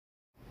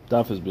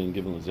Daf is being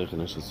given the Zechon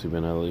Eshel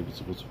Siben Ali, but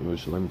supposed to be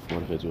Yerushalayim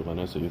from Monichet to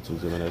Yochanan, so Yitzchak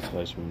Zeman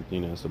Etzchaish from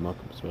Medina, as a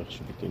Malkum Pesach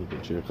Shabbatin,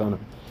 Ben Shir Chana.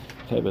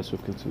 Chaybes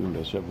with continuing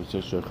Beshev with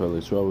Zechon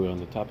Yisrael. We're on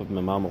the top of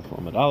Memamel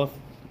from Amud Aleph,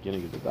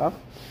 beginning of the Daf.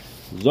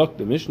 Zok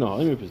the Mishnah,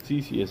 Haimer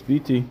Pesisi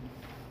Esbiti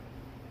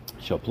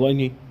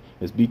Shalploini,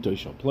 Esbito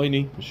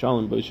Shalploini,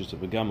 Mishalim Boishis of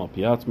Agam Al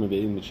Piatzma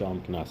Ve'in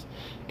Mishalim Knas.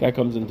 Guy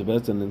comes into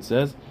Bezdin and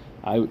says,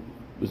 I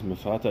was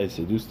Mefata, I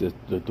seduced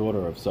the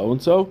daughter of so and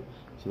so.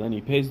 So then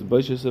he pays the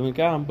Boishis of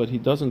Agam, but he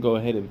doesn't go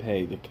ahead and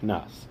pay the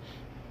Knas.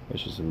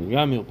 Boishis of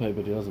Agam he'll pay,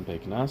 but he doesn't pay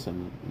Knas.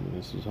 And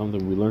this is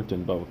something we learned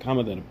in Bava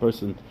Kama, that a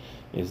person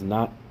is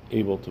not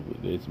able to,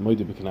 it's Moed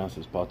B'Knas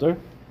is Potter.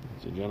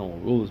 It's a general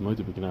rule, is Moed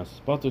B'Knas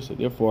is Potter, so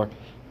therefore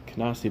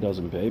Knas he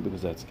doesn't pay,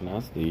 because that's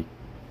Knas. The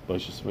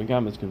Boishis of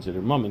Agam is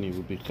considered mum, and he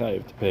would be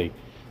chayiv to pay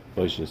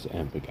Boishis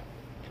and Agam.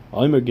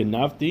 Oimer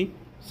Genavti,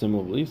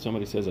 similarly,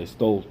 somebody says, I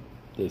stole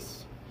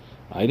this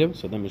item,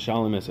 so then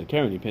Mishalim as a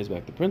Karen, he pays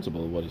back the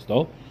principal of what he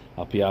stole.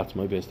 Al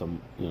Piatzma, based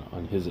on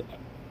on his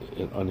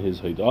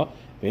Haidah.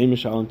 Ve'in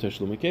Mishalim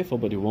Tashlum Kefil,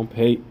 but he won't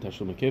pay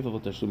Tashlum Kefil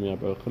or Tashlum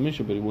Yabar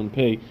Chamisha, but he wouldn't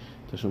pay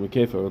Tashlum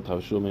Kefil or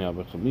Tashlum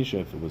Yabar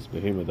Chamisha if it was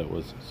Behema that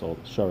was sold.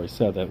 Shari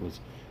said that was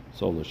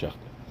sold to Shechta.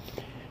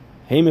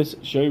 Hamas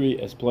Shari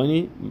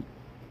Esplani,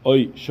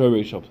 Oi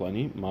Shari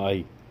Shaplani,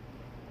 my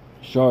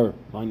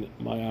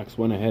ox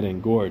went ahead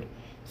and gored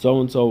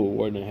so and so,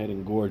 went ahead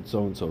and gored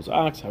so and so's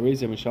ox. He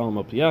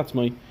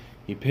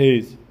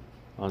pays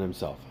on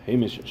himself.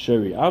 Hamish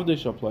Sheri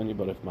Avdish Shaplani,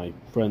 but if my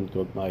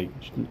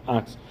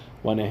ox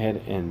went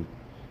ahead and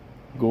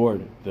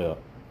gored the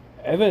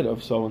Eved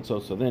of so and so,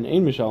 so then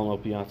Ein Mishalim Al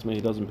Piatzma,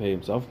 he doesn't pay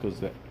himself, because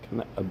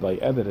by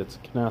Eved it's a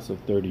knas of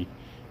 30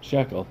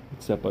 shekel,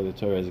 except by the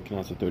Torah as a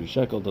knas of 30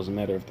 shekel. Doesn't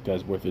matter if the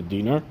guy's worth a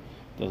dinar,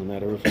 doesn't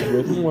matter if he's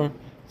worth more.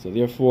 So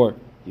therefore,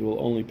 he will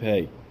only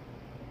pay.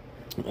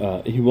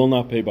 He will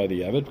not pay by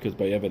the Eved, because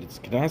by Eved it's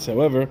Knas.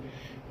 However,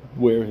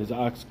 where his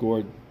ox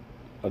gored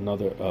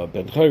another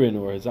Ben Chayrin,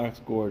 or his ox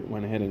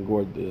went ahead and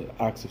gored the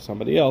ox of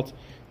somebody else,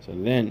 so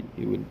then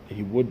he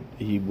would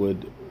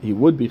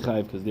be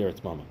Chayiv, because there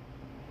it's Mama.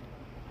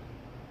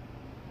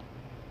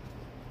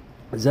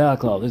 This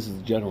is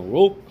the general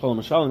rule.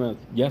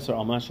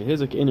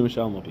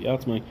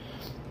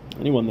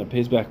 Anyone that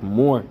pays back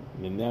more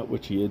than that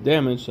which he had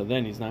damaged, so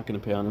then he's not going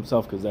to pay on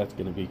himself, because that's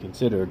going to be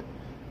considered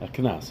a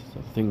knas.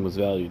 So the thing was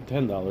valued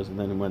 $10, and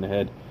then he went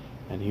ahead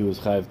and he was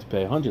chayiv to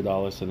pay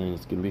 $100, so then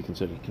it's going to be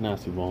considered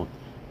knas. He won't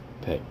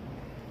pay.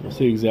 You'll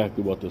see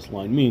exactly what this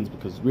line means,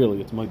 because really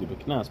it's moed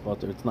b'knas,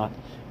 but it's not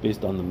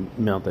based on the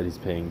amount that he's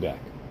paying back.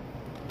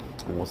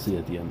 And we'll see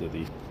at the end of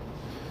the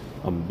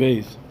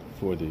base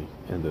for the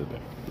end of the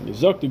back.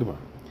 Zok the Gemara.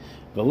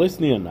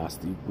 Velisni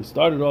Anasti. We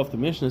started off, the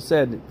Mishnah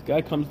said, the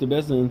guy comes to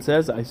Bezdin and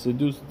says, I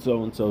seduced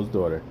so and so's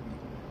daughter.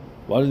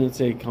 Why doesn't it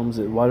say he comes?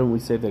 Why don't we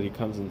say that he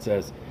comes and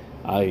says,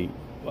 I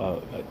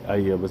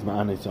was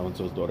ma'aneh so and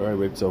so's daughter, I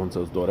raped so and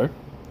so's daughter?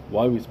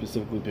 Why are we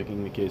specifically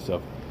picking the case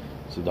of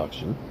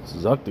seduction?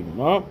 Zok the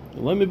Gemara.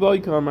 Let me buy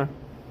karma.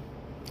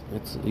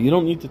 You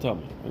don't need to tell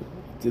me. Right?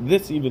 It's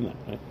this even that.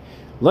 Right?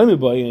 Let me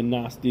buy a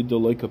nasty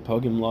doloika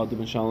pogim la de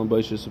mishalim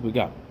b'ishus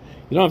ubegam.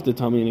 You don't have to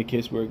tell me in a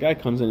case where a guy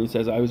comes in and he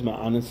says, I was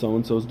ma'aneh so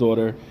and so's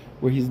daughter,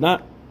 where he's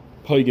not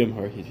pogim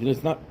her,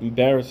 he's not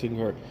embarrassing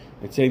her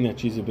and saying that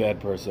she's a bad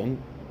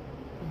person.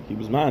 He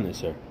was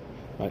ma'aneh her.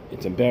 Right?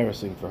 It's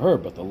embarrassing for her,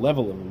 but the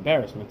level of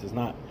embarrassment is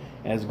not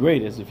as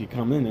great as if he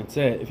comes in and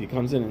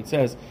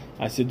says,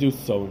 I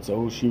seduced so and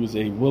so. She was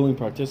a willing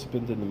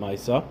participant in the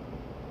Maisa.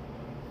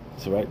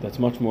 So right, that's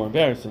much more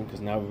embarrassing, because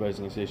now everybody's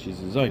going to say she's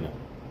a Zaina.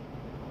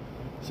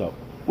 So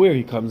where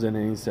he comes in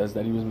and he says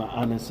that he was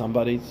ma'aneh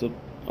somebody, so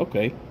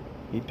okay,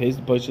 he pays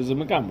the Boishis of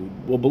Agam.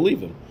 We'll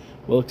believe him.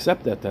 We'll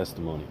accept that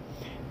testimony.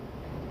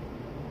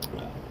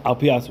 Al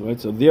Piatzma, right?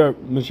 So there,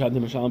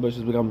 Mishalim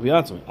Boishis Agam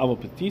Piatzma. Aval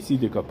Petisi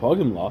de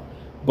Kapogim law.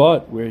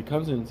 But where he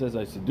comes in and says,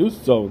 I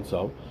seduced so and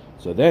so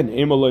then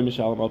Emaloi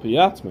Mishalim Al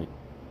Piatzma.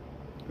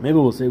 Maybe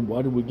we'll say,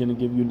 what are we going to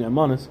give you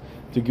Nemanis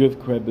to give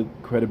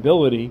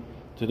credibility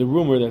to the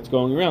rumor that's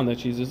going around that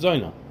she's a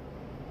Zaina?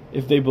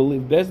 If they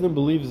believe, Bezdin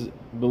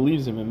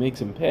believes him and makes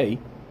him pay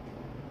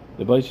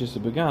the Boishis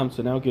of Agam,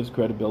 so now it gives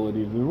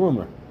credibility to the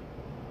rumor.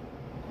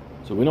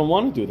 So we don't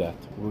want to do that.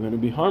 We're going to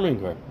be harming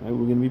her. Right?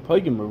 We're going to be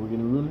paging her. We're going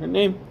to ruin her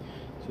name.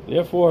 So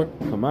therefore,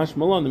 Kamash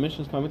Malon, the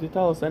Mishnah is coming to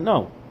tell us that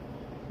no,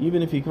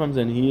 even if he comes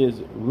and he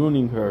is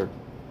ruining her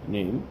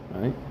name,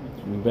 right,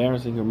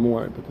 embarrassing her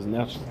more, because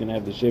now she's going to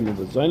have the shame of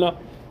the Zaina,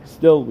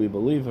 still we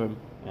believe him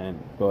and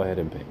go ahead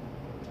and pay.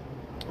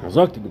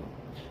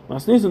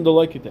 Masnisim do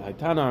like it.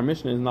 Haitana, our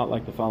Mishnah is not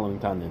like the following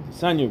Tana.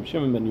 Tisanya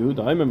B'Shimon ben Yehuda,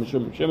 Haimer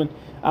Mishum B'Shimon,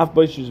 Af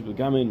Boishis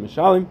B'Gamin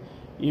Mishalim.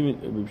 Even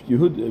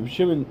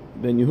B'Shimon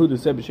ben Yehuda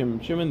said B'Shimon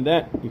B'Shimon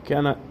that you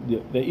cannot,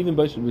 that even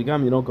Boishis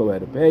B'Gamin you don't go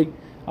ahead and pay.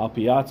 Al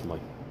Piatzmai.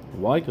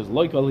 Why? Because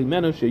like Ali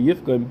Menu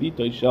Sheyifka and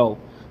Bito Shel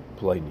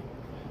Plaini.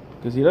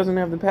 Because he doesn't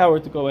have the power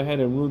to go ahead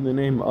and ruin the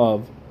name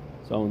of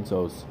so and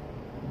so's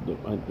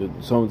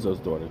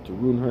daughter, to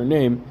ruin her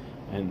name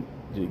and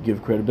to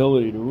give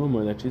credibility to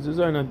rumor that she's a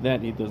Zayna,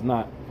 that he does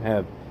not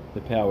have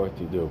the power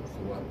to do. So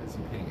what, is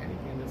he paying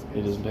anything in this case?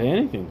 He doesn't pay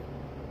anything.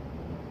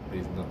 But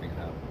he's nothing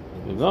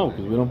happened. No,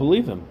 because we don't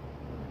believe him.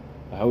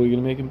 How are we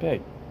going to make him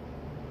pay?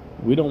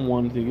 We don't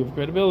want to give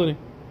credibility.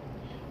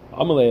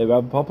 Amalei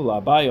Rav Papa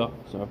Abaya.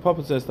 So Rav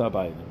Papa says to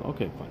Abaya,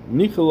 okay, fine.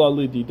 Nichala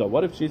lidita.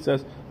 What if she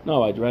says,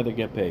 no, I'd rather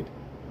get paid?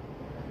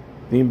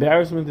 The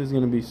embarrassment is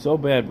going to be so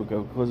bad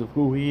because of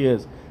who he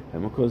is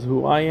and because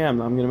who I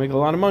am. I'm going to make a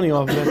lot of money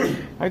off of it.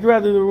 I'd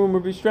rather the rumor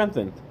be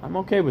strengthened. I'm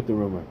okay with the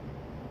rumor.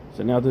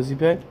 So now does he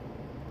pay?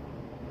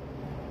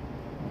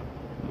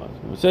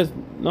 It says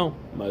no.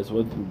 What's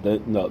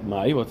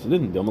it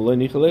didn't?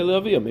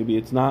 Maybe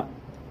it's not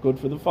good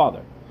for the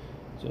father.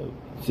 So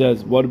it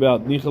says, what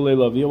about Nichalei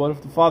Lavia? What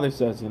if the father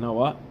says, you know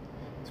what?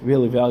 It's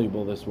really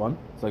valuable, this one.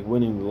 It's like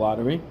winning the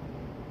lottery.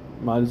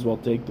 Might as well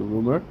take the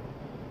rumor.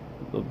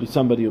 There'll be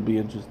somebody who'll be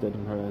interested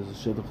in her as a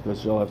shidduch because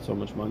she'll have so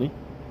much money.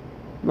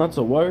 I'm not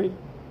so worried.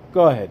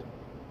 Go ahead.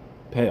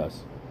 Pay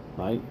us.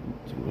 Right?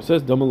 So it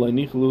says,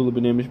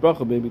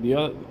 maybe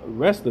the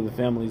rest of the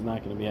family is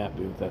not going to be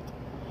happy with that.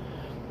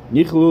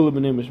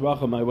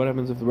 What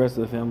happens if the rest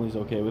of the family is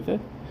okay with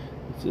it?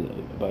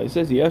 But it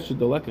says it's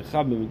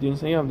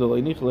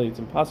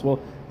impossible.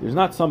 There's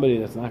not somebody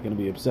that's not going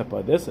to be upset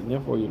by this, and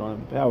therefore you don't have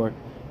the power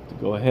to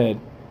go ahead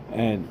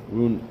and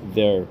ruin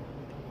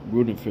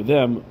for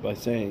them by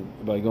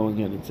going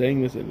in and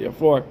saying this, and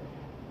therefore,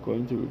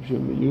 according to Rav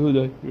Shimon ben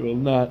Yehuda, you will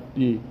not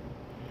be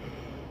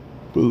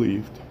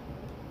believed.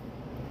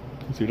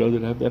 Because he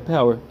doesn't have that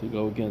power to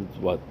go against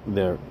what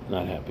they're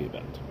not happy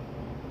about.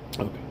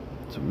 Okay.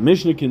 So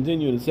Mishnah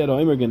continued and said,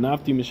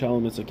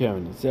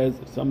 it says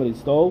if somebody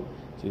stole,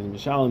 so he's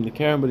Mishalim the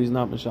Karen, but he's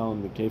not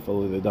Mishalim the Kefal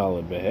or the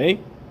Dalad Vehe.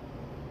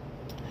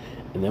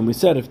 And then we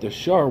said if the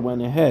Shar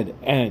went ahead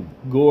and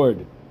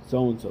gored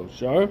so-and-so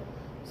Shar,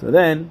 so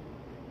then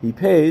he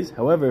pays.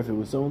 However, if it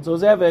was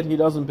so-and-so's Evet, he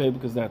doesn't pay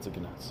because that's a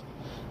Knas.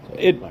 So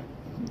Idmar.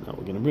 Now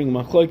we're going to bring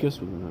Machlokes.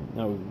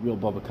 Now we're real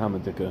Baba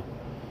Kamatika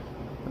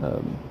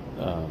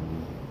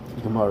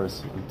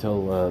Gemaras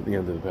until the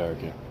end of the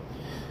parak.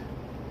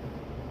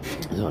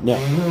 So now,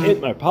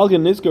 Itmar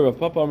Palgan Niska Rav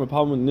Papa Amar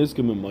Palgan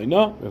Niska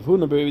Memoina Rav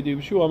Huna Beri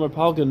Yeshua Amar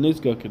Palgan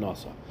Niska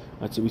Kanasa.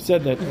 Right, so we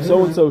said that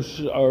so and so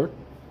shar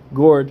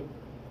gored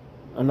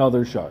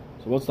another shar.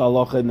 So what's the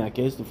halacha in that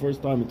case? The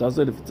first time it does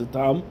it, if it's a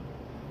tam,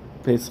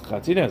 it pays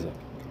Chatzi Nezek.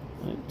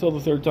 Until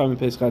the third time it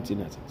pays Chatzi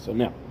Nezek. So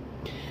now,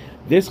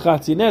 this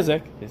Chatzi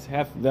Nezek is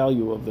half the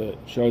value of the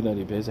shar that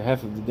he pays,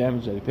 half of the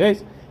damage that he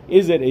pays.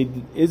 Is it a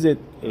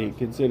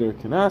considered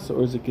kanas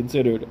or is it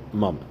considered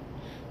mammon?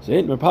 So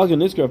Papa holds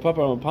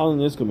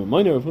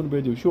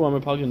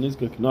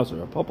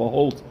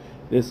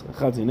this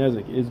Chatzi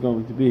Nezek is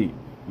going to be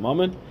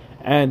mammon,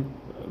 and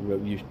Rav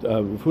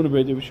Huna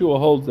ben Yeshua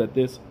holds that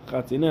this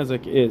Chatzi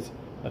Nezek is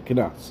a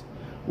kanas.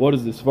 What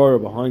is the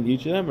svara behind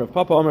each of them? Rav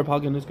Papa Amar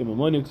Palgan Niska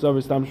Memoinu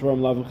Ksaver Stam Shvarim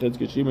Lav Chedz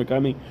Geshimer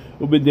Kami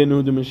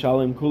Ubedinu De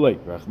Mishalim Kulei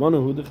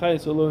Rachmanu Hu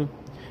Dechayis Elohim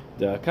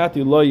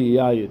De'akati Lo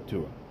Yiyayit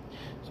Tura.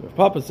 So Rav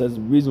Papa says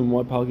the reason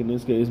why Palgan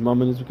Niska is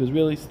mammon is because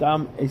really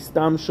a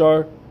stam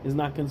shar is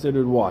not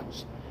considered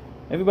watched.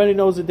 Everybody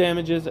knows the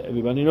damages,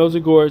 everybody knows the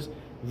gores,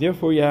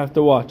 therefore you have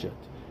to watch it.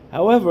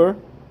 However,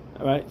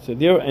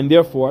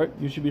 therefore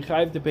you should be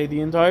chayiv to pay the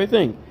entire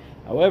thing.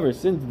 However,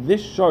 since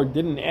this shar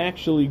didn't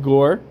actually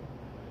gore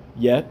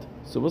yet,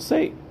 so we'll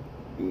say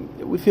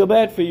we feel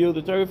bad for you.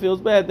 The Torah feels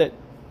bad that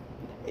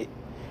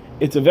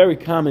it's a very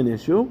common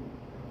issue,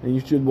 and you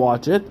should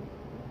watch it.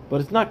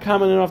 But it's not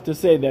common enough to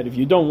say that if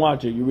you don't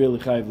watch it, you really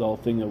chayiv the whole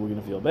thing that we're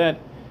going to feel bad.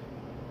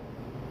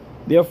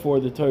 Therefore,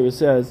 the Torah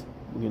says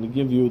we're going to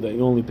give you that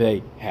you only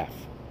pay half.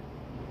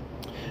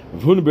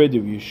 Rav Huna ben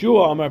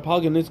Yeshua Amar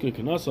Palgan Niska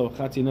Kanaso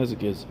Chatzi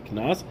Nezek is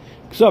Kanas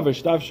Ksaver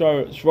Shtav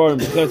Shvarim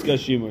B'Chetzka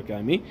Shimur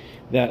Kaimi,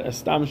 that a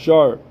stam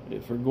shar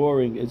for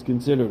goring is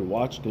considered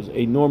watched because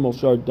a normal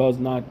shar does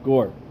not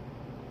gore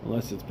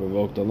unless it's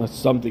provoked, unless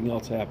something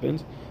else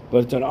happens,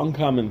 but it's an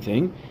uncommon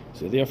thing.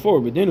 So therefore,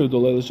 B'dinu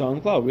Dolei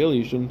L'Shalom Klal, really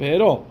you shouldn't pay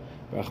at all.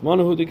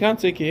 Rachmanu Hu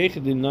Dekanse Ki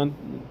Heichad in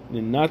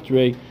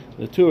Natre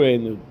L'Ture,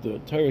 and the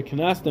Torah can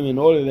ask them in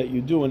order that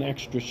you do an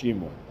extra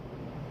shimur,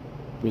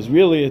 because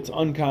really it's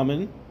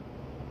uncommon,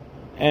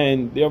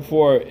 and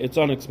therefore it's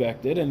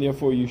unexpected, and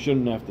therefore you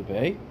shouldn't have to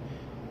pay.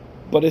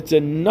 But it's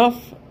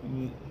enough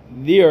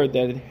there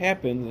that it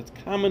happens, it's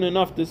common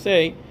enough to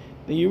say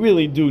that you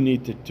really do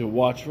need to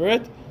watch for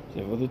it.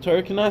 So the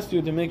Torah can ask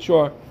you to make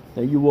sure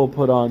that you will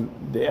put on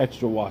the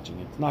extra watching.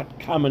 It's not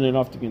common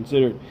enough to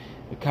consider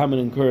a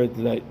common occurrence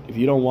that if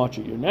you don't watch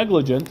it, you're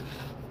negligent,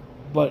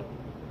 but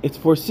it's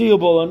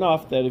foreseeable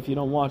enough that if you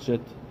don't watch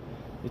it,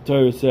 the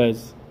Torah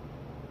says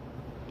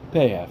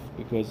pay half,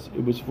 because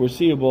it was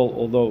foreseeable,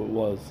 although it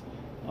was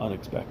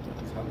unexpected.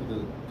 How could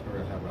the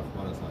Torah have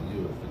Rahmanas on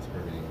you if it's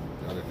hurting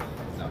the other guy?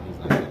 Because now he's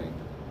not getting.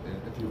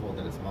 If you hold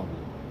that it's mammon.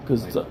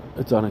 Because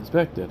it's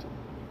unexpected.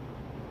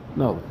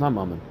 No, it's not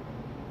mammon.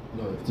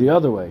 No, it's the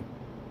other way. No,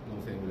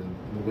 I'm saying in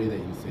the way that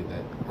you say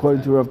that.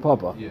 According to Rav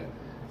Papa. Yeah.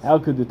 How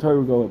could the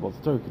Torah go? Well,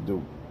 the Torah could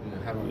do.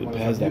 Yeah, it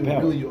has that power.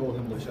 Really, you owe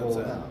him the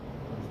full.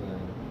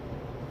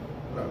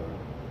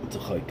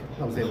 It's a chayk.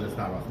 I'm saying it's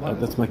not Rahman.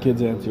 That's my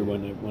kid's answer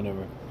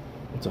whenever.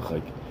 It's a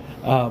chayk.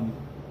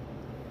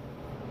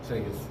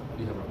 Saying is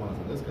you have Rahman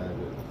on this guy,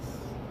 but it's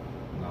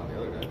not the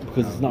other guy.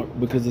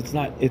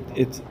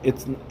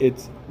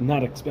 It's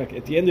not expected.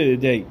 At the end of the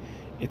day,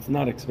 it's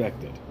not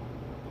expected.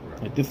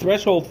 Right. Like the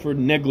threshold for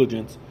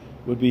negligence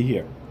would be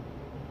here.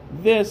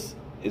 This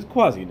is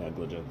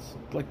quasi-negligence.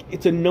 Like,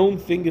 it's a known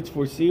thing, it's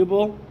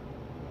foreseeable,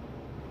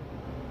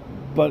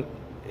 but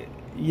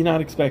you're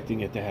not expecting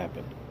it to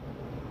happen.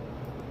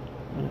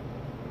 Right?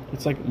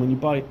 It's like when you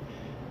buy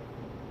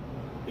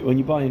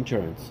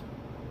insurance,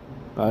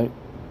 right?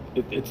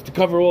 It's to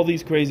cover all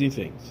these crazy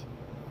things.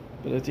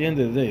 But at the end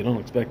of the day, you don't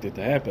expect it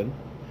to happen,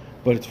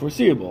 but it's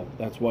foreseeable.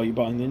 That's why you're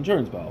buying the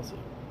insurance policy.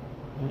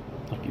 Right?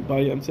 Like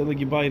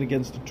you buy it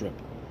against a trip.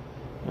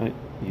 Right?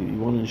 You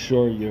want to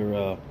insure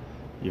your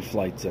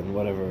flights and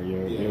whatever,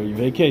 your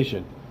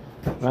vacation,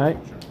 right?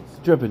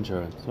 Trip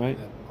insurance, right?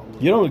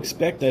 You don't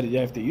expect that you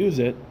have to use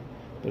it,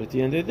 but at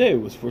the end of the day,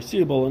 it was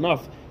foreseeable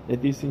enough that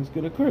these things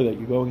could occur that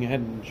you're going ahead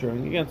and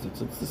insuring against it.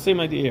 So it's the same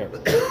idea here.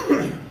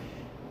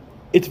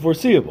 It's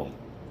foreseeable,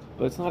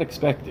 but it's not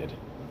expected.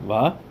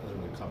 What?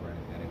 Doesn't really cover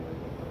anything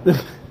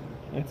anyway.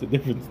 That's a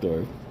different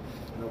story.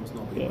 No, it's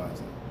nobody buys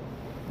it.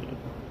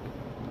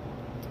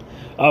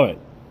 All right.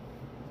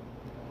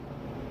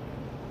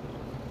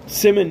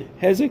 Siman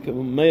Hezek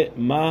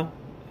Ma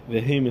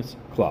Vehemis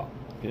Klal.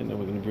 Okay, now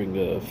we're going to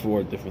bring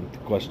 4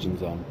 different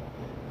questions on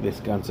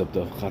this concept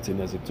of Chatzi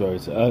Nezek Torah,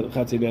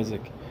 Chatzi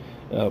Nezek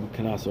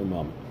Kanas or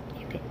Mama.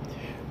 Okay.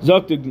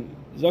 Zok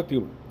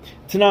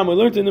Tanam, we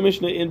learned in the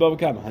Mishnah in Bava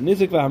Kama.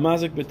 Hanizik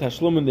v'hamazik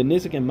b'tashlumin. The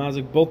nizik and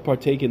mazik both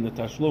partake in the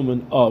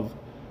tashlumin of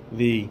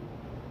the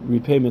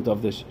repayment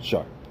of this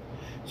shar.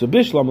 So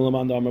Bishlam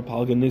Lamanda Amar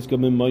Palgan Nizka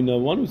Min Moina,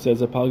 one who says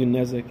that Palgan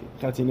Nezek,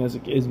 Chatzi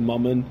Nezek is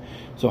Mammon.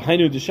 So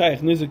Hainu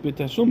Deshayach Nizik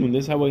b'Tashlumin.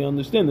 This is how I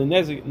understand the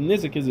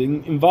Nizik is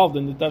involved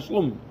in the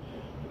Tashlumin.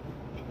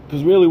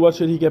 Because really, what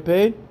should he get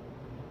paid?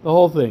 The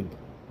whole thing.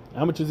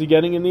 How much is he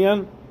getting in the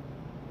end?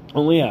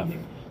 Only half.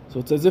 So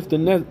it's as if the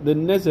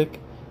Nezik,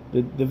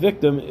 the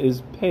victim,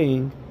 is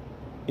paying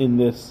in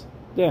this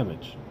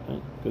damage,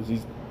 right? Because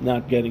he's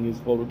not getting his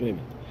full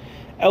repayment.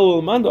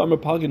 Elul Mando Amar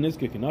Palgan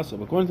Nizka Kinasa.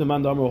 According to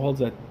Mando Amar, holds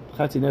that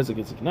Chatzi Nezek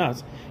is a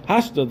knas.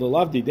 Hashta the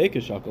lavdi deka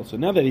shakel. So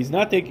now that he's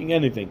not taking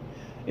anything,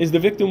 is the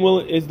victim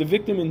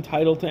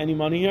entitled to any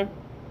money here?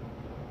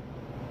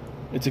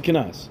 It's a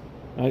knas,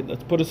 right?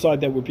 Let's put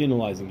aside that we're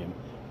penalizing him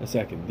a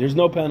second. There's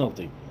no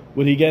penalty.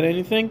 Would he get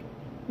anything?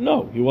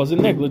 No, he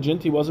wasn't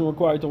negligent. He wasn't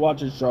required to watch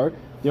his shar.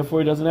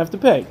 Therefore, he doesn't have to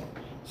pay.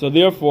 So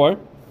therefore,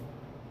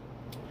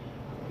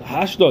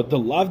 Hashda the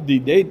lavdi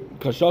de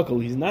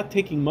kashakel. He's not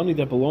taking money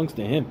that belongs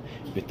to him.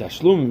 But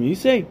tashlumim, you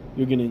say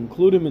you're going to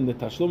include him in the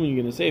tashlumim. You're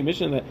going to say a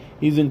mission that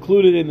he's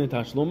included in the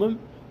tashlumim.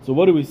 So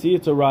what do we see?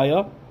 It's a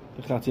raya.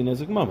 The Chatzi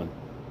Nezek Mammon.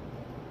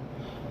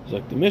 It's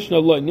like the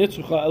Mishnah.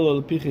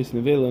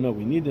 No,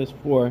 we need this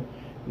for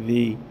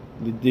the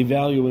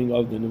devaluing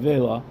of the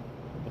nevela.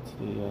 What's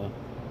the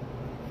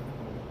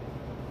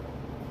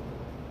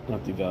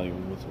not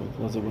devaluing?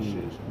 What's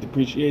it?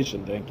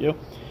 Depreciation. Thank you.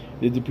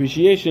 The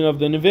depreciation of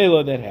the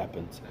nevela that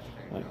happens,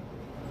 right?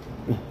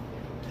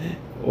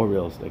 Or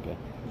real estate guy.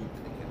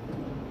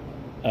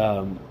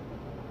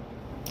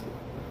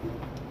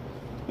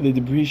 The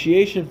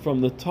depreciation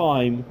from the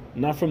time,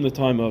 not from the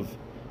time of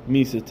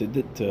Misa to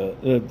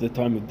the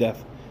time of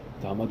death,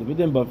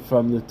 but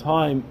from the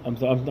time. I'm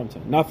sorry,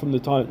 not from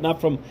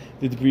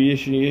the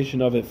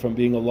depreciation of it from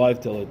being alive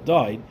till it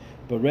died,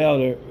 but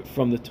rather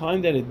from the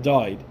time that it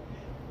died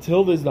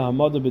till there's the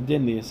Hamada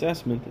B'Din, the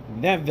assessment.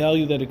 That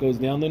value that it goes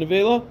down the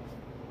nevela,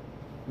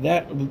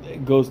 that's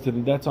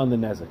on the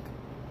Nezik.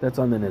 That's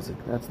on the Nezik.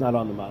 That's not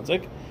on the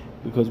Mazik,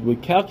 because we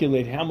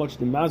calculate how much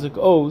the Mazik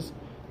owes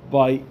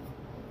by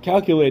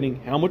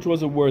calculating how much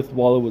was it worth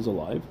while it was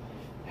alive,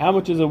 how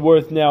much is it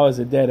worth now as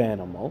a dead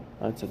animal.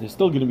 Right? So there's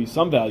still going to be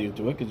some value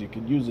to it, because you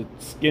could use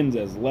its skins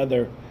as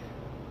leather.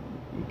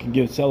 You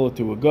can sell it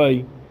to a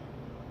guy.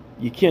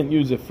 You can't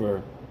use it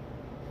for.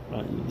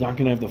 You're not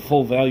going to have the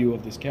full value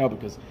of this cow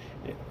because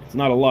it's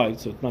not alive,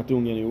 so it's not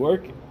doing any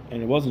work,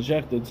 and it wasn't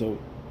shechted, so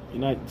you're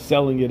not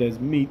selling it as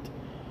meat,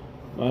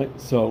 right?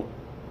 So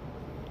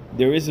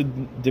there is a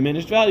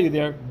diminished value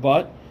there.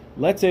 But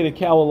let's say the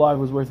cow alive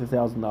was worth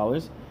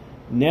 $1,000.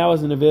 Now,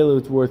 as a nevela,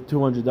 it's worth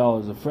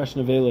 $200. A fresh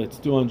nevela, it's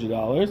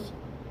 $200.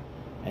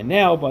 And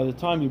now, by the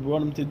time you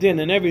brought him to din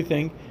and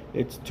everything,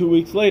 it's 2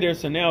 weeks later.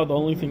 So now the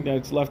only thing that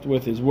it's left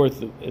with is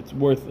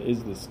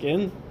the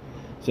skin.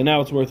 So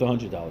now it's worth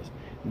 $100.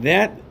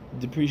 That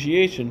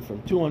depreciation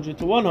from 200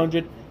 to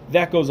 100,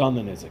 that goes on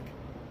the nizik.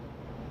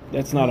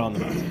 That's not on the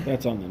nizik.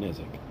 That's on the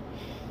nizik.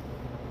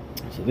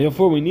 So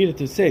therefore, we needed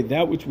to say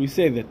that which we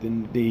say that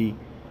the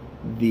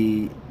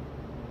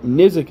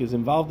nizik is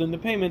involved in the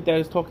payment. That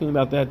is talking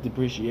about that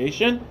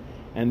depreciation,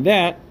 and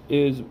that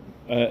is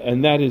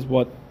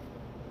what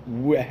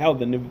how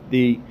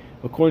the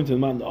according to the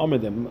Matan Amar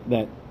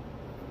that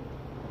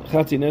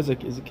Chatzi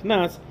Nezek is a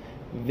knas.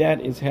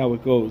 That is how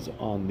it goes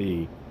on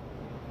the.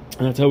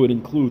 And that's how it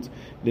includes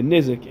the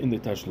nizik in the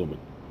tashlumin.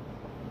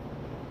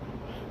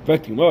 So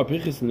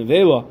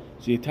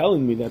you're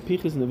telling me that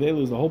Pichas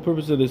Nevela is the whole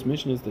purpose of this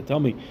mission is to tell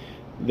me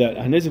that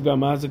Hanizik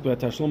V'Mazik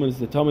V'Tashlumin is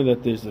to tell me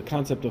that there's the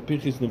concept of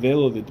Pichas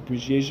Nevela, the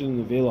depreciation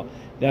of Nevela,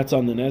 that's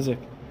on the Nezik,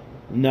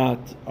 not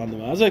on the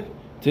Mazik.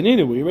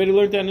 Tanina, we already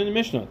learned that in the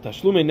Mishnah.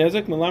 Tashlume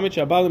Nezik Malamit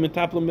Shabalim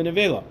Etaplim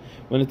Benevela.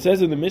 When it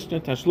says in the Mishnah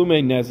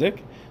Tashlume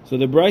Nezik, so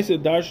the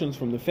Brisa darshans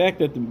from the fact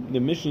that the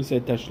Mishnah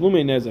said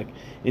Tashlume Nezik,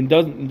 it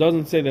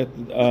doesn't say that.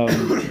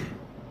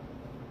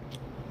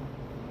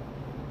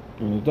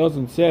 And it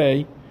doesn't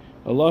say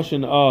a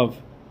lashon of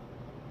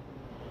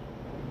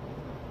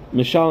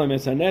Mishalem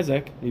es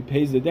hanezek, he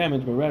pays the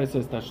damage, but rather it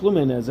says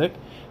Tashlume Nezek.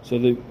 So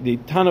the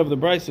ton of the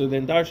Brisa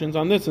then darshans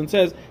on this and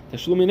says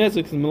Tashlume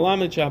Nezek is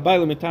Melamed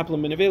Shahabaylam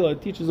Etaplam Benevela.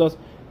 It teaches us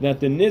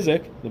that the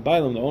Nizek, the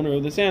Bailam, the owner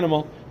of this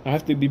animal,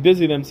 have to be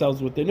busy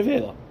themselves with the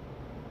Nevela.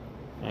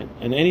 Right?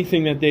 And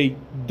anything that they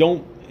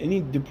don't,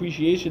 any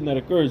depreciation that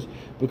occurs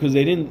because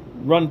they didn't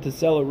run to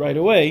sell it right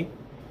away,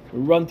 or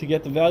run to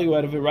get the value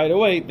out of it right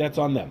away, that's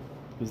on them.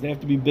 Because they have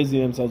to be busy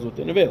themselves with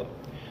the Nevela.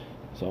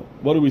 So,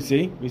 what do we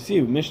see? We see,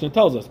 Mishnah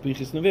tells us,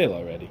 Pichas Nevela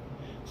already.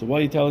 So why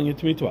are you telling it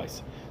to me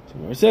twice? So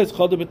where it says,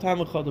 Chada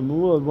B'tam Chada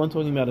Mu'ad, one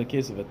talking about a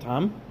case of a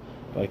tam,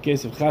 by a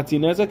case of Chatzi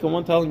Nezek, and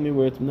one telling me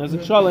where it's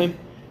Nezek Shalem,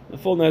 the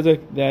full Nezek,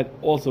 that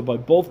also by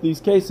both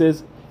these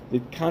cases, the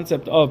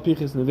concept of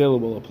Pichas Nevela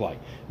will apply.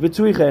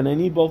 V'tzuicha, and I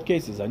need both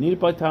cases. I need it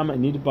by tam, I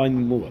need it by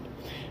Mu'ad.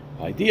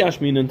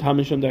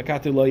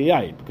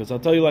 Because I'll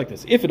tell you like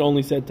this: if it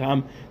only said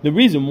tam, the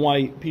reason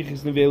why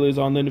Pichas Nevela is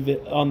on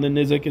the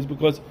Nizek is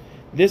because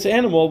this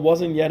animal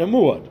wasn't yet a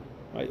muad.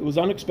 Right? It was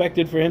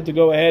unexpected for him to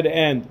go ahead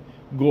and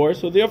gore,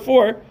 so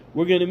therefore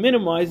we're going to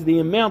minimize the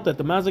amount that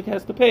the mazik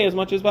has to pay as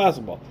much as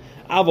possible.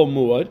 Avo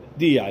muad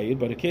diyayid,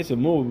 but a case of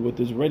muad, which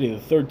is already the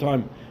fourth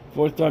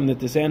time that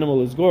this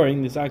animal is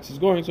goring, this ox is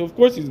goring, so of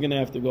course he's going to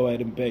have to go ahead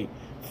and pay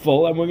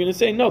full, and we're going to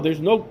say no, there's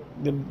no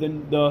the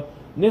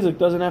Nizik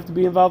doesn't have to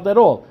be involved at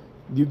all.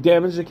 You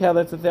damage the cow,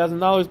 that's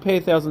 $1,000,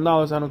 pay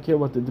 $1,000, I don't care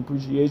what the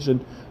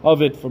depreciation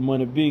of it from when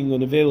it being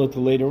an available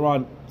to later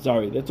on.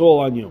 Sorry, that's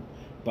all on you.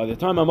 By the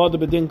time Amad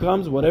B'Din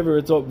comes, whatever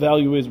its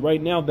value is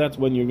right now, that's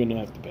when you're going to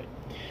have to pay.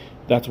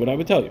 That's what I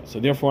would tell you.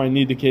 So therefore I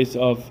need you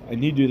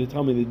to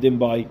tell me the din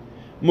by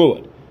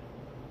Muad.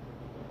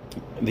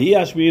 The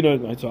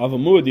Yashmina, so I have a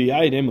Muad, the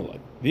Yayid Emelad.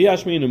 The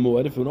Yashmina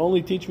Muad, if it would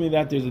only teach me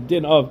that there's a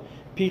din of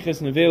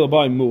Pichas Nevela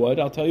by Muad,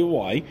 I'll tell you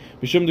why.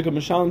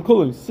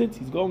 Since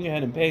he's going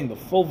ahead and paying the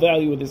full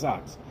value of this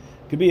ox,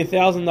 it could be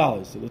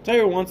 $1,000. So the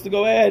Torah wants to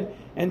go ahead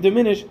and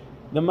diminish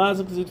the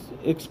mazik's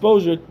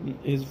exposure,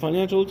 his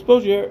financial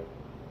exposure,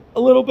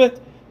 a little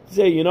bit.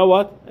 Say, you know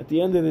what? At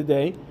the end of the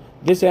day,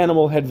 this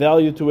animal had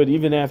value to it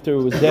even after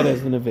it was dead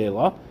as the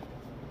Nevela.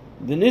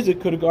 The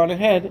Nizik could have gone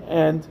ahead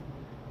and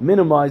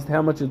minimized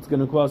how much it's going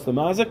to cost the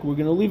mazik. We're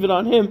going to leave it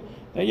on him.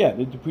 And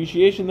the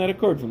depreciation that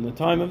occurred from the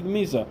time of the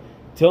Misa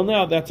till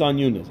now, that's on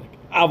you, Nizik.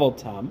 Aval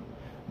tam,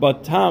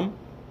 but tam,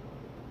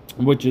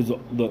 which is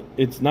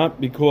it's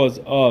not because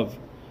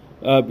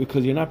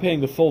you're not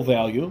paying the full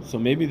value. So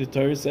maybe the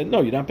Torah said,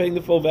 no, you're not paying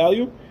the full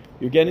value.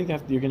 You're going to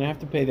have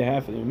to pay the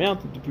half of the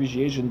amount. The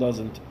depreciation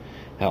doesn't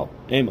help.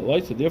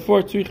 So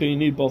therefore, you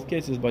need both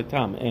cases by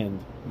tam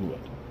and muad.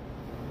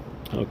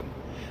 Okay.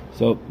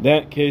 So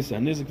that case,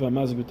 Nizik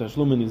v'Mazik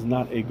b'Tashlumin is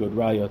not a good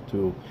raya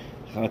to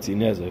Chatzi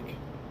Nezek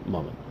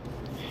moment.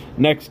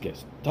 Next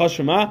case.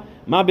 Tashma,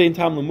 ma bein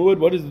tam l'muad.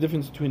 What is the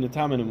difference between a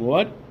tam and a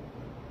muad?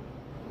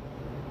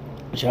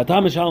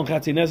 Shatam mishalem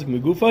Chatzi Nezek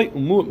megufay,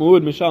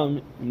 muad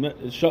mishalem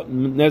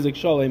Nezek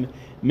shalem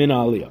min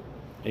aliyah.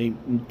 A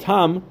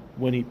tam,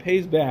 when he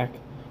pays back,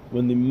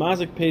 when the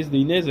mazik pays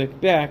the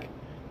Nezek back,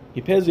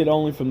 he pays it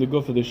only from the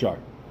goof of the shark.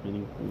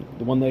 Meaning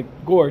the one that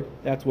gored,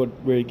 that's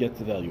where he gets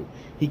the value.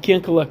 He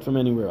can't collect from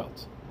anywhere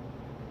else.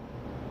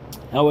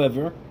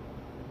 However,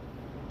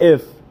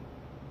 if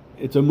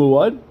it's a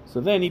muad, so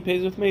then he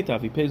pays with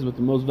meitav. He pays with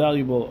the most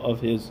valuable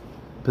of his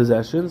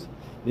possessions.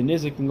 The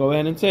nizik can go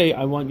ahead and say,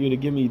 I want you to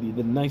give me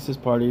the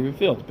nicest part of your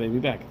field to pay me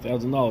back.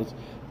 $1,000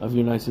 of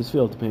your nicest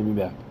field to pay me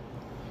back.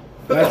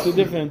 That's the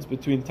difference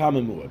between tam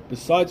and muad.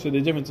 Besides for the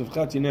difference of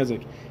Chatzi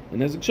Nezek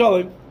and Nezek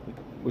Shalem,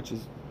 which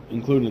is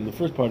included in the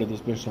first part of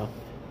this Mishnah,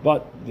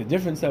 but the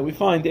difference that we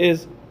find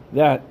is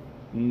that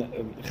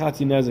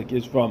Chatzi Nezek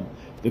is from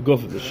the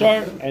goof of the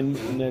shar, and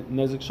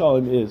Nezek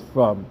Shalem is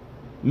from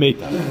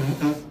meitav.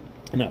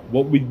 Now,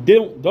 what we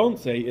don't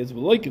say is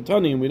and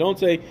we don't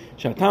say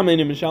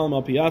mishalem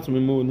al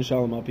piyatzmei mu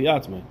mishalem al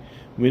piyatzmei.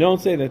 We don't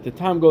say that the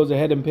tam goes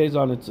ahead and pays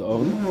on its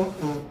own,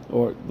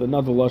 or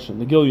another lashon.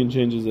 The Gillian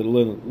changes it a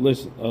little.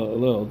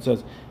 It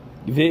says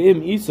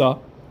ve'im isa,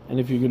 and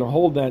if you're going to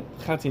hold that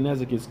Chatzi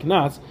Nezek is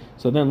knas,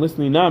 so then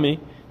listening nami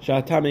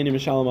shatam eini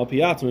mishalem al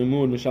piyatzmei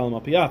mu mishalem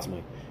al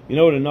piyatzmei. You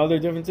know what another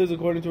difference is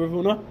according to Rav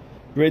Huna?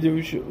 Breder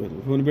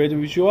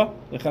Rishua,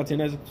 the Chatzi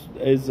Nezek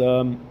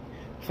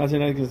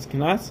is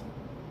knas.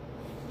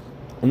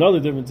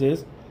 Another difference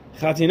is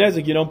Chatzi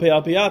Nezek you don't pay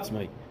al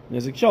piyatzmei.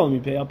 Nezek Shalom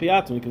you pay al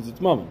piyatzmei because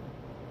it's moment.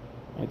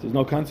 Right? There's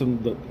no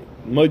concept that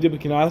Moed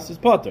B'Knas is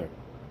potter.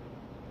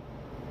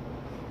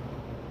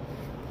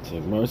 So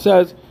Gemara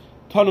says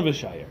Tanu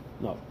v'Shayer.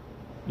 No,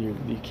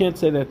 You can't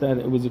say that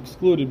it was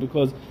excluded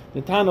because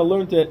the Tana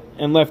learned it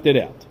and left it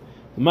out.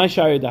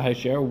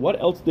 What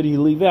else did he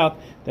leave out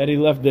that he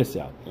left this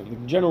out? And the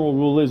general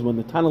rule is when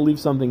the Tana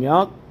leaves something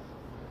out,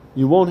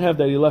 you won't have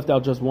that he left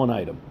out just one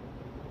item.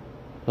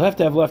 You'll have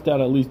to have left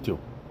out at least two.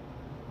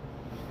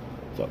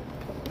 So,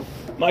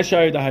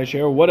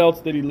 what else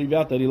did he leave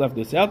out that he left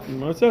this out?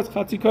 It says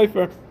Chatzi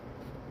Kofer.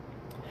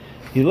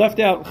 He left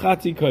out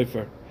Chatzi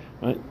Kofer.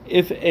 Right?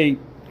 If a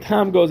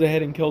Tam goes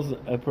ahead and kills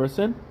a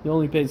person, he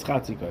only pays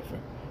Chatzi Kofer.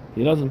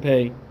 He doesn't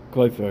pay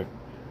Kofer.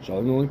 He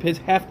only pays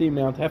half the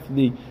amount, half of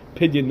the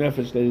pidyon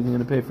nefesh that he's going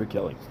to pay for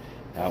killing.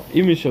 Now,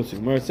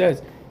 Gemara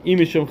says,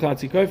 Imishom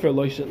Chatzi Kofer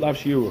lav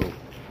shiuruhu.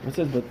 It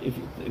says, but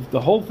if the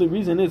whole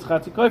reason is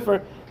Chatzi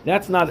Kofer,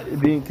 that's not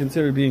being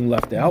considered being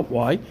left out.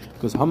 Why?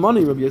 Because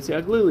Hamani Rabbi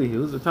Yossi Aglili, he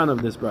was the ton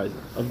of this brisa,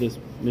 of this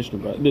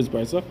Mishnah, this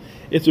brisa.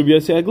 It's Rabbi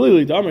Yossi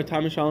Aglili, Damar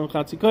Tam Mishalem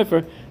Chatzi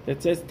Kofer,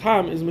 that says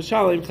Tam is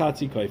Mishalem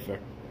Chatzi Kofer.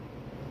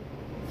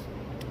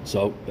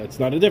 So that's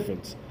not a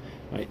difference.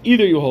 Right?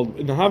 Either you hold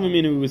in the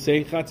Havamina we would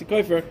say Chatzi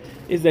Kofer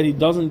is that he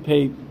doesn't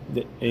pay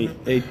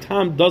a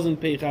Tam doesn't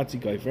pay Chatzi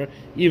Kofer,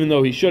 even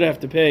though he should have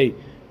to pay.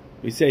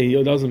 We say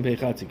he doesn't pay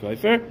Chatzi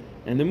Kofer,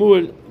 and the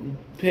Muad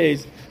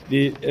pays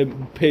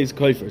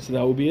Kofer, so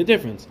that would be a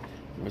difference.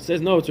 It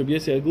says no, it's Rabbi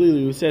Yossi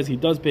Aglili who says he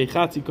does pay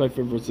Chatzi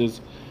Kofer versus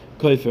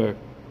Kofer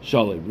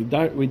Shalei.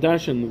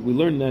 We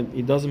learned that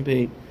he doesn't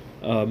pay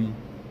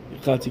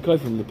Chatzi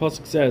Kofer. The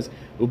pasuk says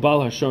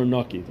Ubal Hashar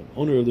Naki, the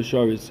owner of the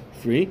shar is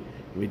free.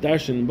 We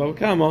darshan in Bava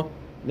Kama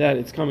that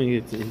it's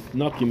Naki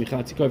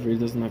Michatzi Kofer, he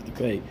doesn't have to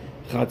pay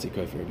Chatzi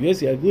Kofer. Rabbi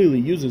Yossi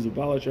Aglili uses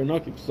Ubal Hashar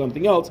Naki for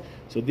something else,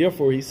 so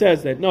therefore he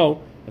says that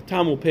no, a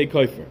Tam will pay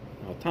Kofer.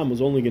 Now, a Tam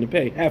was only going to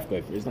pay half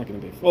Kofer. He's not going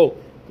to pay full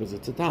because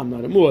it's a Tam,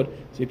 not a Muad,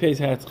 so he pays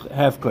half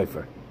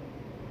Kofer.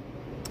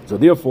 So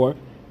therefore,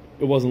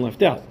 it wasn't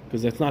left out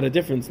because that's not a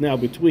difference now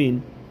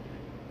between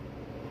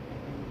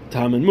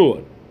Tam and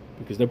Muad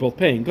because they're both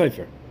paying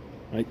Kofer.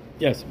 Right?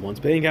 Yes, one's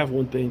paying half,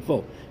 one's paying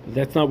full. But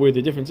that's not where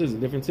the difference is. The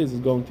difference is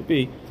going to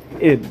be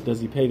does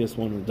he pay this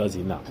one or does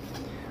he not?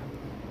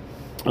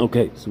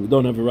 Okay, so we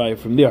don't have a raya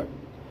from there.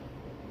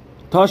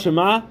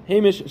 Tashema,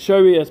 Hamish,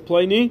 Shari as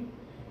Pliny.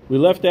 We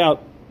left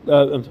out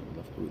the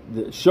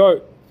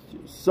Shar,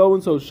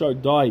 so-and-so Shar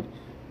died,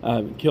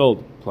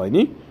 killed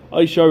Pliny.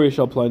 Ay Shari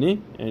shall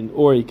Pliny,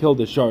 or he killed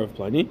the Shar of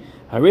Pliny.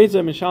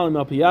 Hareza Mishalim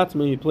al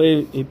Piyatma,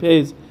 he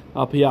pays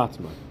al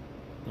Piyatma.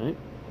 Right?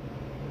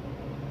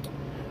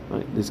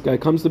 Right. This guy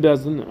comes to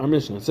Bezdin, our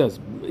Mishnah says,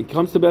 he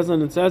comes to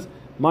Bezdin and says,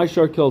 my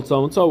Shar killed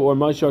so-and-so, or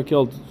my Shar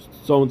killed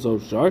so-and-so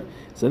Shar.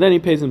 So then he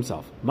pays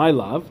himself. My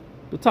love,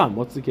 the Tam.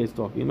 What's the case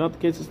talking about? The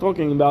case is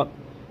talking about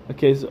a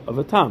case of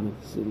a Tam.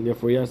 And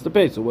therefore he has to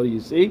pay. So what do you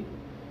see?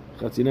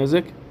 Chatzi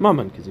Nezik,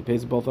 Mammon, because he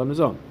pays it both on his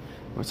own.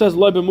 When it says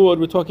Loi B'muad,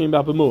 we're talking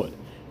about B'muad.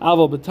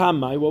 Aval B'tam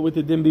Mai, what would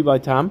the din be by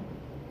Tam?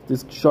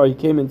 This Shar, he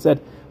came and said,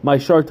 my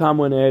Shar Tam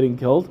went ahead and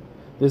killed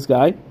this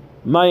guy.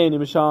 Mai,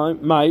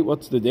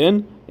 what's the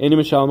din? Any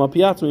Mishalim al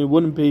Piyatma, he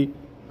wouldn't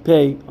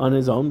pay on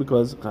his own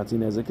because Chatzi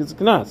Nezik is a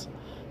Knas.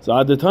 So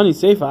Adatani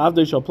Seifa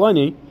Avdei Shal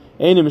Pliny,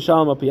 Any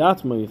Mishalim al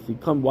Piyatma.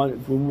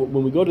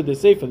 When we go to the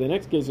Seifa, the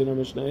next case in our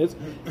Mishnah is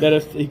that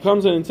if he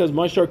comes in and says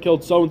my Shar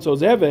killed so and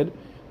so's Eved,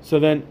 so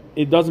then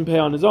it doesn't pay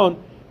on his own.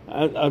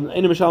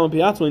 Any Mishalim al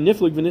Piyatma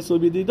Niflig v'Nisli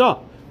b'Dida.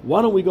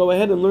 Why don't we go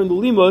ahead and learn the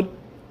limud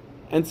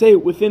and say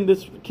it within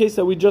this case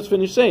that we just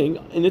finished saying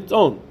in its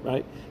own,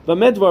 right? When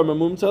do we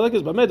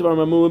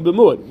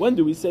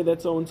say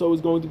that so and so is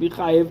going to be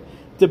chayiv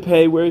to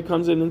pay? Where he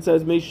comes in and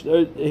says Hamish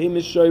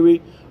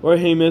Shari or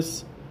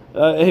Hamish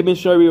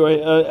Shari or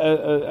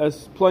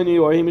as Pliny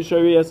or Hamish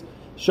Shari as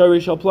Shari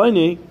shall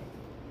Pliny.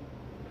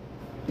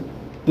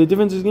 The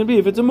difference is going to be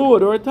if it's a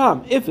muad or a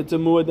tam. If it's a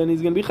muad, then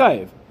he's going to be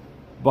chayiv.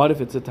 But if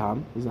it's a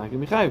tam, he's not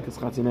going to be chayiv because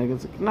Chatzi Nezik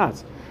is a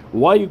knas.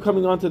 Why are you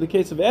coming on to the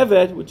case of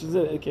Eved, which is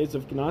a case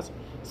of knas?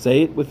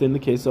 Say it within the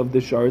case of the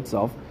shar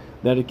itself,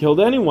 that it killed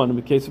anyone in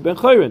the case of Ben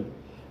Chayrin.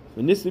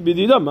 When it says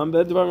Kula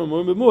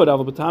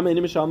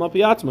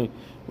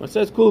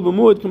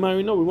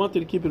B'muad, no, we wanted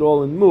to keep it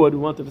all in muad. We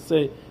wanted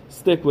to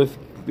stick with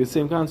the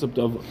same concept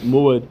of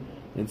muad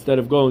instead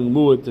of going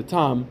muad to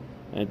tam,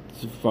 and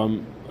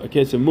from a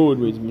case of muad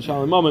where he's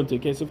Mishalim Mammon to a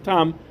case of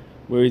tam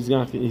where he's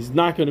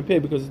not going to pay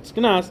because it's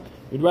knas.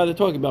 We'd rather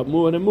talk about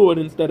muad and muad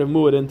instead of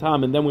muad and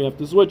tam, and then we have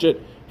to switch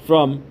it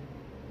from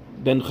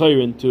Ben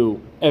Chayrin to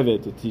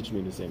Eved to teach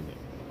me the same thing.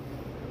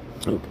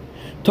 Okay.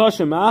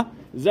 Toshema,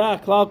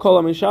 Zach, Kol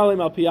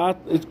HaMishalim Al Piyat,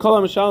 it's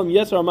Kol HaMishalim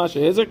Yeser Al Masha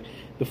Hizek.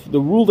 The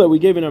rule that we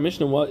gave in our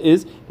Mishnah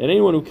is that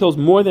anyone who kills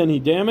more than he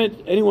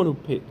damaged, anyone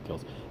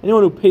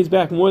who pays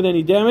back more than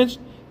he damaged,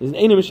 is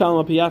Ein Mishalim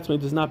Al Piyat,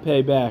 does not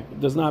pay back,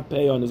 does not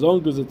pay on his own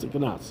because it's a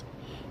Knas.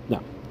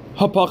 Now,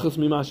 Hapachas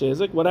Mimasha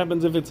Hizek, what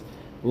happens if it's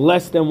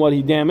less than what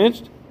he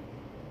damaged?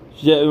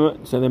 So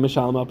then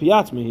Mishalim Al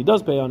Piyat, he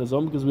does pay on his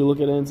own because we look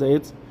at it and say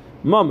it's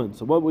Mammon.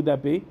 So what would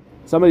that be?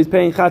 Somebody's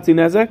paying Chatzi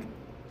Nezek,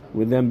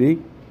 would then be,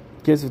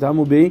 case of Tam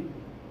will be,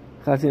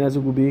 Chatzi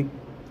Nezek will be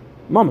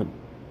Mammon.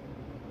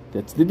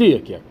 That's the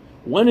diak here.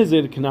 When is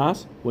it a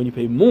Knas? When you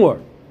pay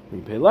more.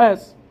 When you pay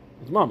less,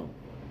 it's Mammon.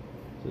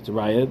 So it's a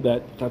raya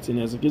that Chatzi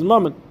Nezek is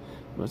mammon.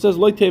 It says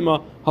Lo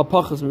tema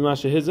hapachas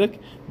mimasha hizik.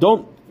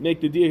 Don't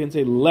make the diak and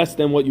say less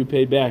than what you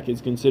paid back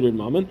is considered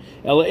mammon.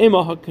 Ela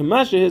ema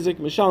hakamasha hizik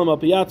mishalim al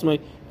piyatzmai.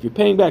 If you're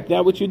paying back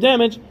that which you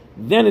damaged,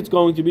 then it's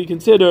going to be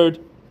considered.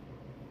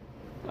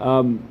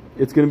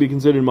 It's going to be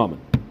considered mammon,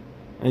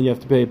 and you have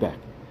to pay it back.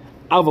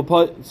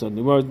 So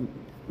the word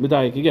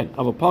medayik again.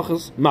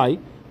 Avapachas mai.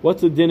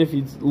 What's the din if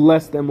he's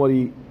less than what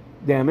he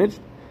damaged?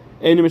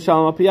 He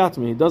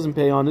doesn't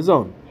pay on his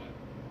own.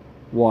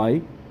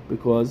 Why?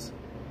 Because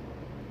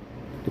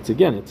it's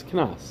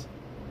knas.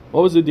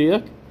 What was the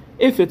diak?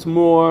 If it's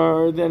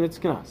more, then it's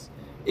knas.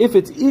 If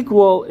it's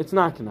equal, it's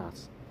not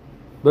knas.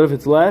 But if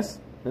it's less,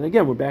 then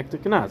again we're back to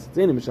knas. It's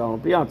any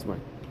mishalom piyatzmai.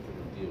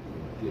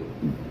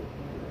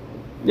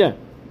 Yeah.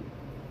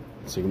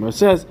 So Gemara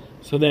says.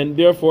 So then,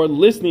 therefore,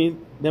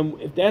 listening. Then,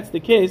 if that's the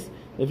case,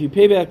 if you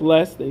pay back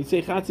less, then you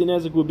say Chatzi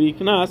Nezek would be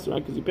knas,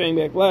 right? Because you're paying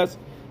back less.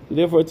 So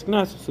therefore, it's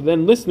knas. So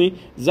then, listening.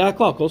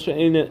 Zakla kol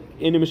she'eni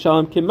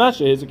mishalom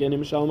kemasha hizek eni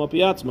mishalom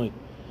apiyatzmai.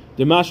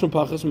 The mashma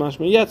pachas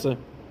mashma yetzer.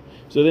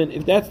 So then,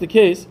 if that's the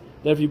case,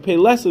 that if you pay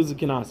less is a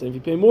knas, and if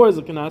you pay more is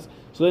a knas,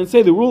 so then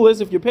say the rule is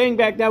if you're paying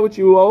back that which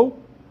you owe,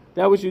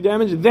 that which you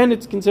damaged, then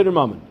it's considered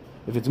mammon.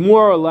 If it's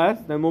more or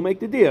less, then we'll make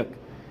the diak.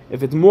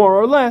 If it's more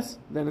or less,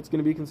 then it's going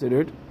to be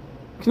considered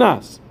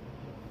knas.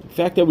 The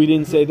fact that we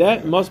didn't say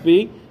that must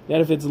be that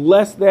if it's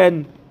less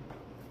than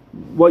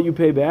what you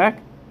pay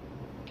back,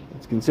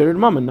 it's considered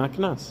mammon, not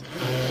knas.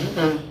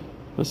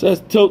 It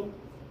says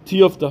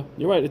tiyufta.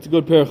 You're right. It's a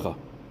good percha.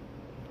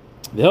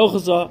 The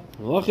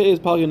halacha is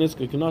palga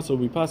niska knas, so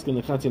we pass in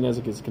the Chatzi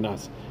Nezek is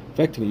knas. In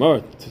fact, tomorrow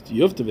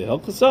tiyufta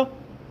v'helchasa.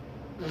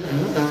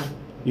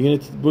 We're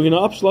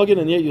gonna upslug it,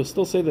 and yet you'll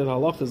still say that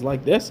halacha is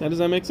like this. How does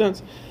that make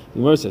sense? The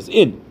Gemara says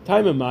in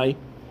time of my.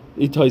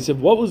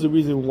 What was the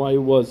reason why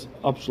it was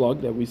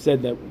upslug? That we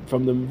said that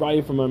from the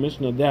raya from our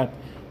Mishnah that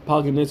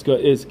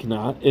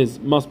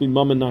palganiska must be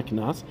mammon not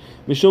knas.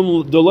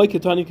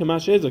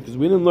 Because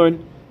we didn't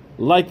learn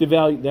like the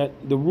value that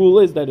the rule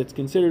is that it's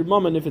considered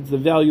mammon if it's the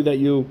value that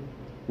you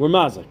were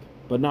mazik,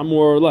 but not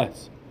more or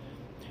less.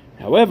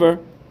 However,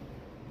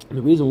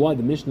 the reason why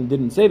the Mishnah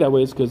didn't say that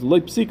way is because loy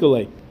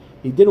psikale.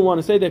 He didn't want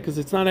to say that because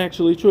it's not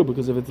actually true.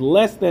 Because if it's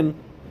less than,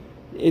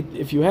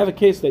 if you have a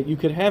case that you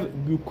could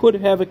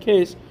have a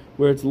case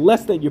where it's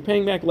less than you're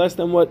paying back less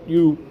than what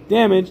you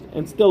damaged,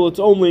 and still it's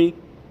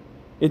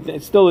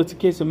a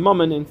case of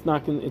mammon, and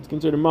it's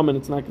considered mammon.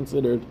 It's not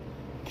considered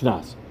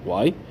knas.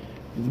 Why?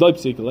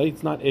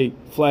 It's not a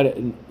flat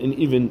and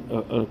even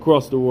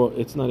across the world.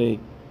 It's not a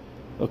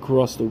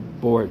across the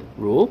board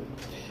rule.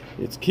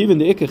 It's kivin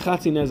the ikka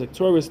Chatzi Nezek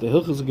Torah the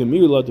hilchos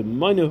gemila the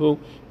minahu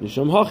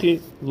misham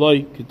hachi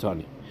loy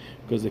kitani.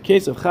 Because the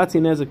case of Chatzi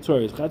Nezek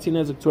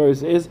Torah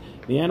is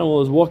the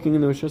animal is walking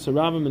in the Rishus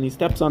HaRabim and he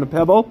steps on a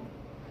pebble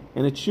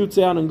and it shoots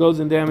out and goes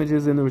and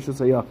damages in the Rishus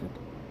HaYachid.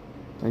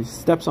 And he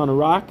steps on a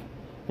rock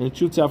and it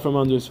shoots out from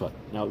under his foot.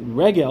 Now,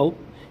 regel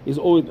is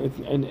always,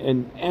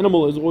 an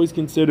animal is always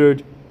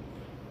considered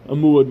a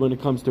muad when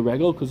it comes to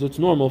regel because it's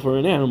normal for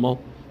an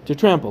animal to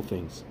trample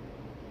things.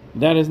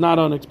 That is not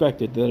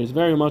unexpected. That is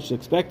very much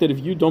expected. If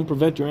you don't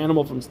prevent your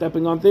animal from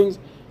stepping on things,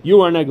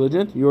 you are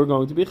negligent. You are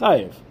going to be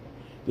chayiv.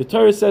 The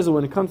Torah says that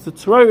when it comes to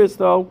tzroiris,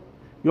 though,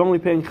 you're only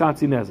paying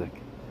Chatzi Nezek.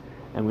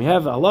 And we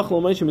have Allah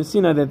L'Moshe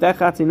Messina that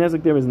Chatzi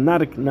Nezek there is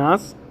not a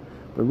knas,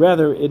 but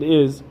rather it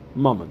is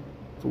mammon.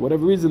 For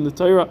whatever reason, the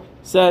Torah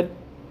said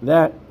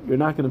that you're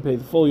not going to pay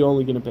the full, you're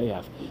only going to pay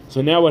half.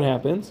 So now what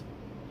happens?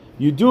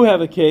 You do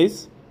have a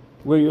case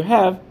where you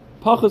have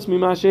pachas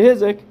mimasha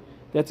hizek,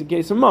 that's a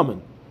case of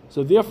mammon.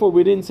 So therefore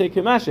we didn't say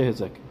kemasha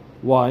hizek.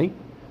 Why?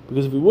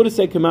 Because if we would have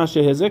said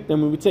kemasha hizek,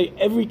 then we would say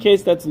every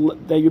case that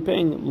you're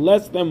paying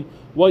less than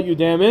what you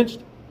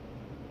damaged,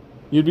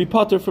 you'd be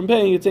potter from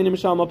paying it's any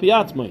mishal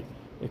mapiyatzmai.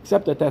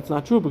 Except that that's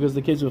not true, because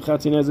the case of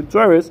Chatzi Nezek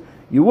Torah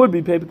you would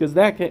be paid because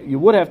you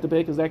would have to pay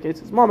because that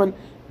case is mammon.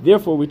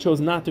 Therefore, we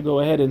chose not to go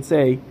ahead and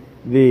say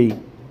the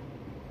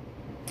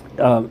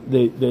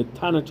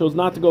Tana chose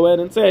not to go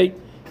ahead and say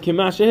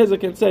kemasha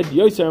hizek and said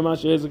yoser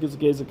masha hizek is a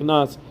case of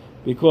knas,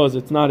 because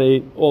it's not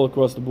a all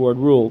across the board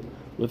rule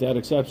without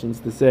exceptions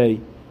to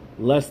say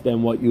less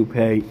than what you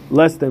pay,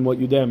 less than what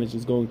you damage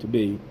is going to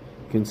be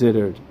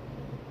considered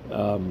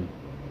a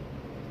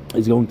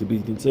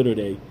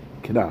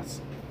knas.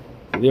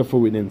 Therefore,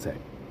 we didn't say.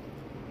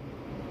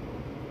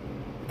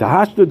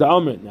 Tahashtu da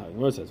amrit. Now,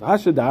 the says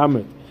Tahashtu da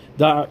amrit.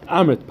 Da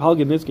amrit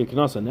palgin niske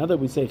knasa. Now that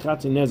we say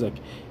Chatzi Nezek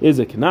is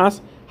a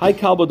knas, hai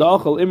kalbo da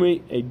achal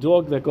imri, a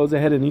dog that goes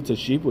ahead and eats a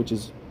sheep, which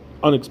is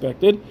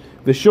unexpected.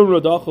 V'shumra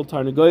da achal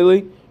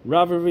tarnagoyli,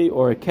 ravivi,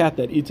 or a cat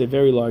that eats a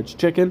very large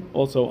chicken,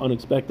 also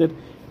unexpected.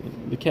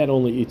 The cat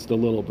only eats the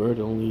little bird,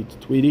 it only eats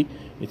Tweety.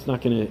 It's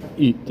not going to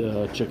eat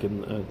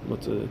chicken.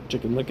 What's a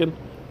chicken licken?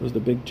 Who's the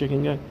big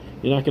chicken guy?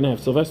 You're not going to have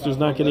Sylvester's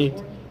not going to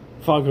eat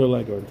foghorn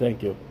leghorn.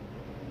 Thank you.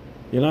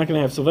 You're not going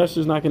to have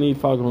Sylvester's not going to eat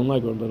foghorn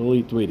leghorn, but he'll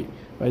eat Tweety.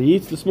 Right? He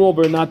eats the small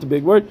bird, not the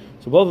big bird.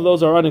 So both of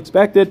those are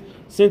unexpected.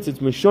 Since it's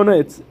mishuna,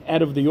 it's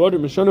out of the order.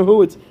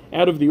 Mishunahu, it's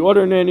out of the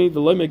ordinary. The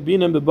lemek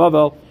binam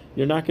bebavel,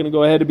 you're not going to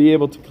go ahead and be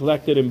able to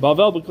collect it in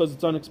Bavel because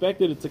it's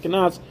unexpected, it's a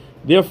kanas,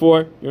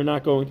 therefore you're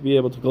not going to be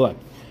able to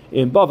collect.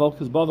 In Bavel,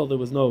 because Bavel there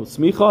was no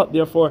smicha,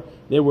 therefore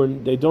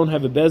they don't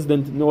have a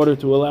bezdin in order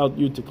to allow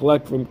you to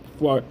collect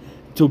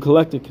to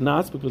collect a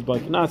kanas, because by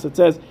kanas it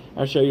says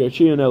Asher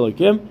Yashiyan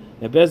Elokim,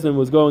 that bezdin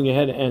was going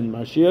ahead and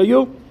marshia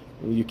you.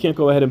 You can't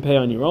go ahead and pay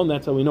on your own.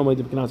 That's how we know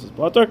Moed Kanas is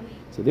potter.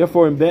 So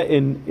therefore,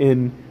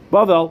 in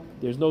Bavel,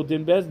 there's no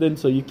din bezdin,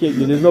 so you can't.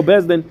 There's no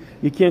bezdin.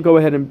 You can't go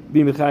ahead and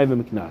be mechayiv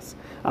and knas.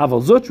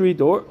 Aval zutri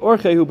or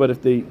chehu, but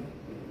if the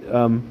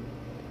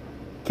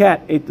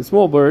cat ate the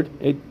small bird,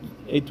 ate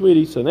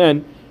Tweety, so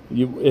then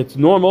it's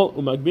normal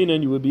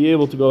umagbinan. You would be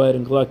able to go ahead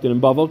and collect it in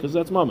Bavel because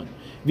that's mammon.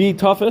 V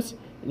toughest.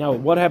 Now,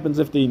 what happens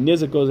if the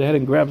nizik goes ahead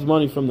and grabs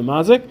money from the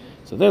mazik?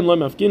 So then,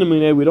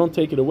 we don't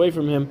take it away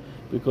from him,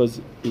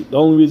 because the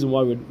only reason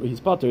why he's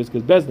potter is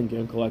because Bezdin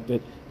can't collect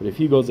it. But if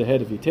he goes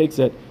ahead, if he takes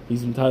it,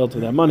 he's entitled to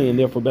that money, and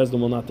therefore Bezdin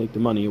will not take the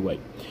money away.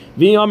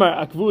 Now,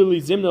 if the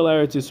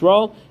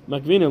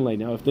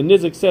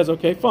nizik says,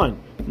 okay,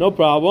 fine, no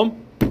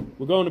problem,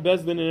 we're going to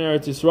Bezdin in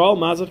Eretz Yisrael,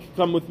 mazik,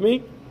 come with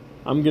me,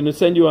 I'm going to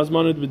send you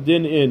Azmanut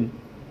B'din in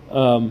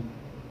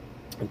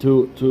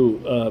to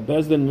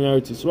Bezdin in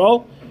Eretz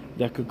Yisrael,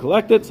 that could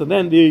collect it, so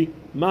then the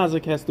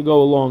mazik has to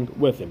go along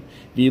with him.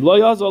 The lo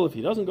yazol, if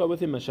he doesn't go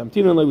with him,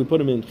 meshamtinon lei, we put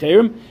him in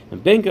chayrim,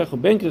 and benkach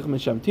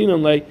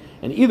meshamtinon lei,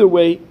 and either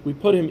way, we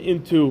put him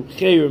into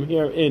chayrim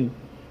here in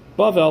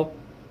Bavel,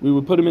 we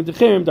would put him into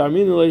chayrim,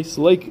 darmin lei,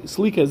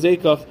 slika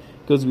zekach,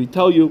 because we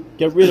tell you,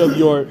 get rid of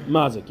your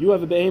mazik. You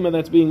have a behema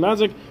that's being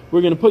mazik,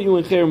 we're going to put you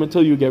in chayrim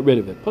until you get rid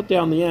of it. Put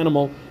down the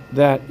animal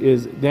that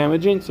is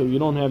damaging, so you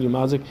don't have your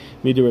mazik.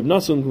 Midir Reb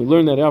Nasan, we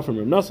learned that out from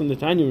Reb Nasan, the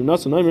Tanya Reb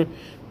Nasan Omer,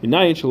 we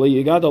know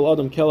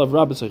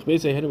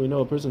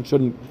a person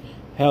shouldn't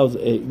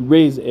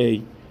raise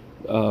a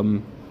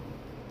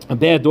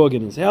bad dog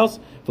in his house.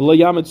 So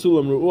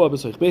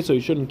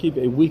you shouldn't keep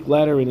a weak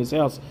ladder in his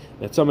house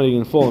that somebody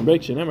can fall and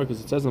break. Because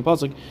it says in the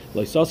pasuk,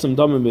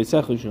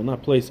 you should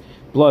not place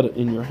blood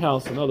in your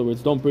house. In other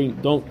words,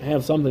 don't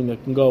have something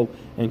that can go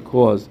and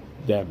cause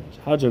damage.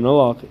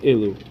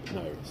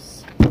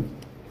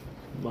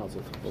 We'll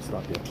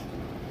stop here.